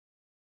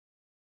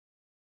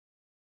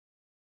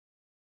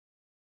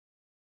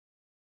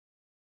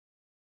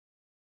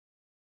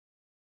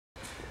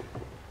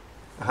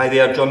Hi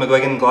there, John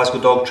McGuigan, Glasgow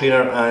dog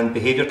trainer and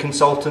behaviour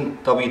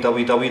consultant,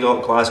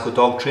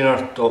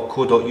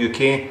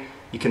 www.glasgowdogtrainer.co.uk.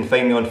 You can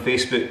find me on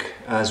Facebook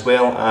as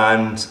well,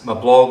 and my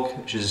blog,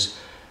 which is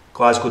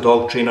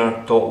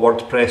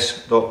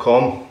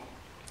glasgowdogtrainer.wordpress.com.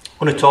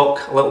 I want to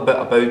talk a little bit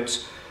about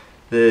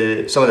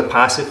some of the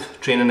passive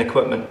training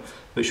equipment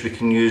which we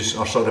can use,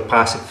 or sort of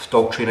passive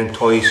dog training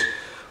toys,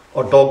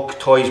 or dog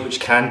toys which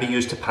can be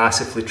used to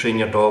passively train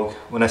your dog.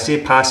 When I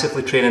say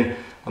passively training,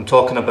 I'm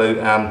talking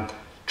about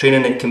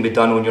training that can be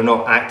done when you're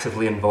not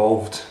actively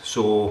involved.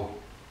 So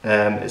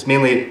it's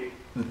mainly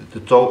the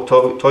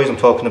toys I'm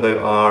talking about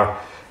are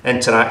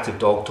interactive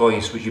dog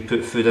toys which you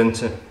put food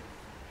into.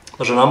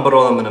 There's a number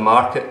of them in the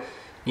market.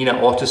 Nina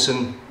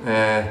Ottosson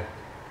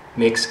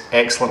makes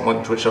excellent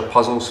ones which are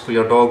puzzles for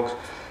your dog.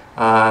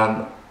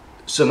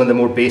 Some of the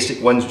more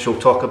basic ones which we'll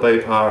talk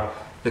about are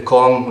the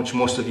Kong, which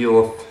most of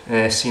you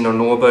have seen or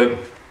know about.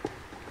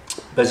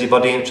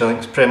 Busybody, which I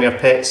think is Premier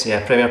Pets.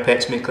 Yeah, Premier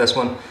Pets make this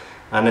one.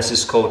 And this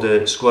is called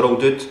the Squirrel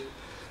Dude,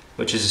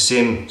 which is the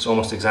same, it's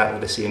almost exactly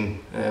the same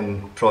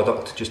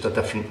product, just a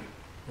different,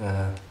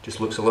 just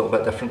looks a little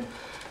bit different.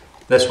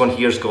 This one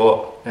here's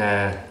got,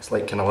 it's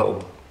like kind of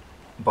little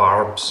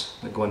barbs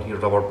that go in here,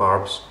 rubber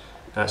barbs.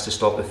 That's to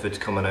stop the food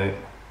coming out.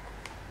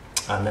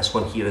 And this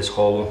one here is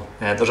hollow.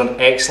 There's an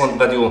excellent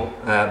video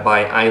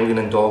by Eileen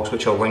and Dogs,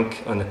 which I'll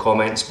link in the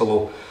comments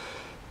below,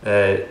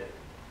 to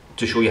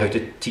show you how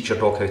to teach your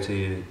dog how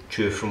to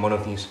chew from one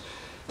of these.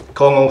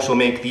 Kong also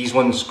make these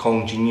ones,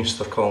 Kong Genius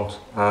they're called,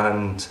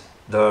 and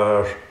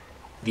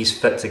these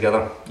fit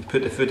together. You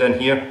put the food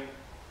in here,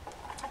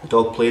 the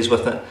dog plays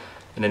with it,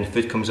 and then the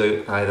food comes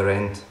out either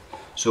end.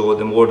 So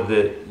the more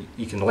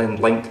you can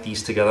link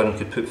these together, and you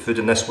could put food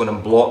in this one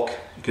and block.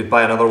 You could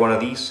buy another one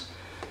of these,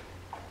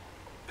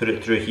 put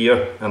it through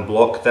here and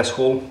block this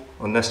hole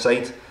on this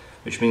side,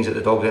 which means that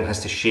the dog then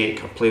has to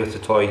shake or play with the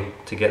toy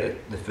to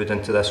get the food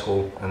into this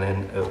hole and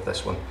then out of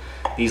this one.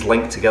 These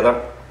link together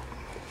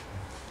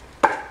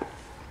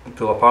and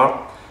pull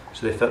apart,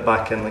 so they fit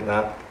back in like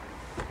that.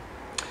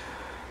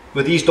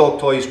 With these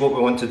dog toys, what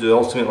we want to do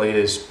ultimately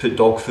is put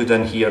dog food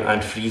in here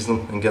and freeze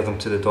them and give them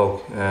to the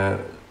dog.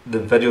 The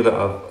video that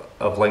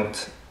I've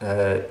linked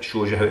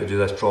shows you how to do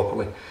this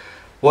properly.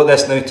 What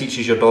this now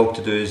teaches your dog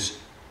to do is,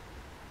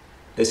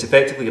 it's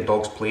effectively your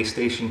dog's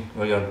PlayStation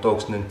or your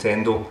dog's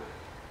Nintendo.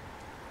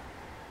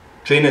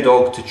 Train the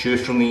dog to chew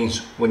from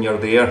these when you're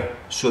there,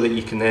 so that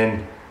you can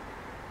then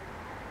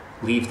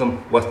leave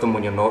them with them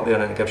when you're not there,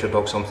 and it gives your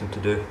dog something to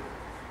do.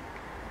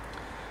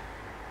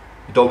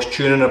 Your dog's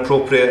chewing an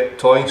appropriate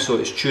toy, so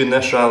it's chewing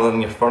this rather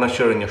than your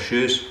furniture and your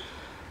shoes.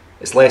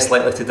 It's less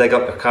likely to dig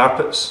up your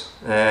carpets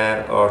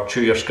or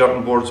chew your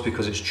skirting boards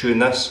because it's chewing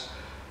this.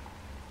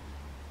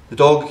 The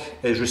dog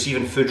is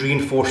receiving food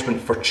reinforcement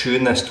for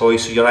chewing this toy,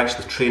 so you're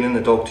actually training the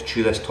dog to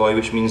chew this toy,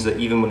 which means that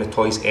even when the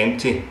toy's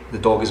empty, the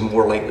dog is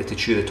more likely to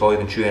chew the toy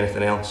than chew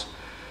anything else.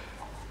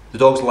 The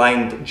dog's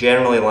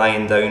generally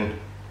lying down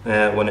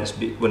when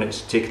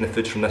it's taking the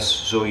food from this,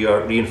 so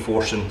you're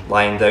reinforcing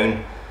lying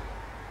down,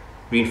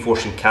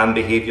 reinforcing calm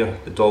behaviour.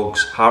 The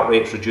dog's heart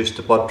rate's reduced,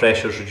 the blood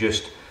pressure's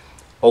reduced,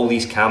 all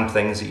these calm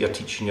things that you're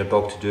teaching your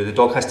dog to do. The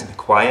dog has to be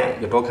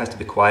quiet. Your dog has to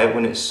be quiet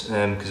when it's,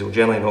 because it will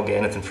generally not get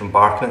anything from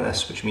barking at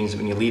this, which means that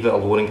when you leave it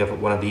alone and give it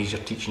one of these,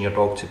 you're teaching your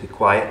dog to be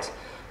quiet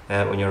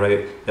when you're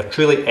out. They're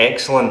truly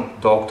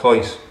excellent dog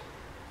toys,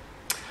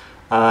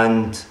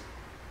 and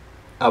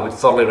I would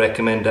thoroughly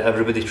recommend that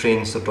everybody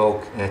trains their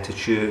dog to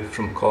chew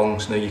from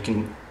Kongs. Now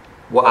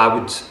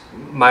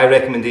my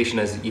recommendation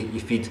is that you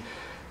feed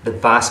the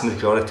vast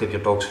majority of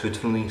your dog's food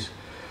from these,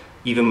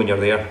 even when you're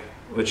there,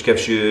 which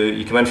gives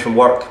you come in from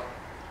work,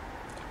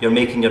 you're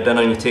making your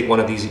dinner and you take one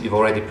of these that you've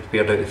already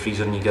prepared out of the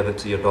freezer and you give it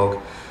to your dog,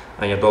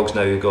 and your dog's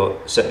now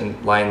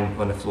lying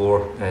on the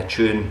floor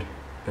chewing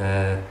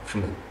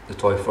from the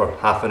toy for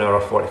half an hour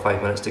or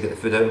 45 minutes to get the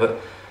food out of it.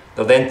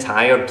 They're then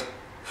tired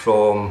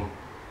from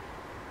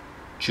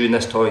chewing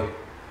this toy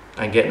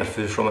and getting their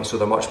food from it, so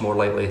they're much more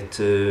likely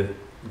to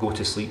go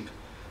to sleep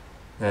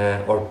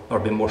or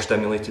be more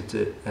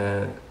stimulated,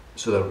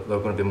 so they're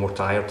going to be more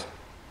tired.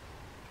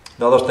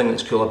 The other thing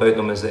that's cool about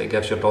them is that it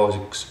gives your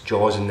dog's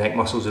jaws and neck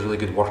muscles a really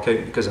good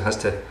workout, because it has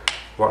to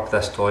work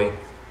this toy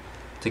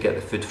to get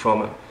the food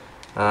from it.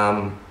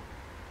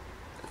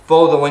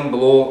 Follow the link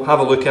below, have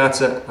a look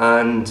at it,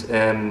 and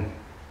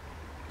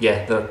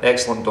yeah, they're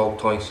excellent dog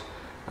toys,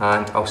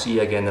 and I'll see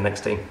you again the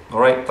next time.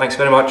 Alright, thanks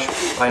very much,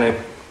 bye now.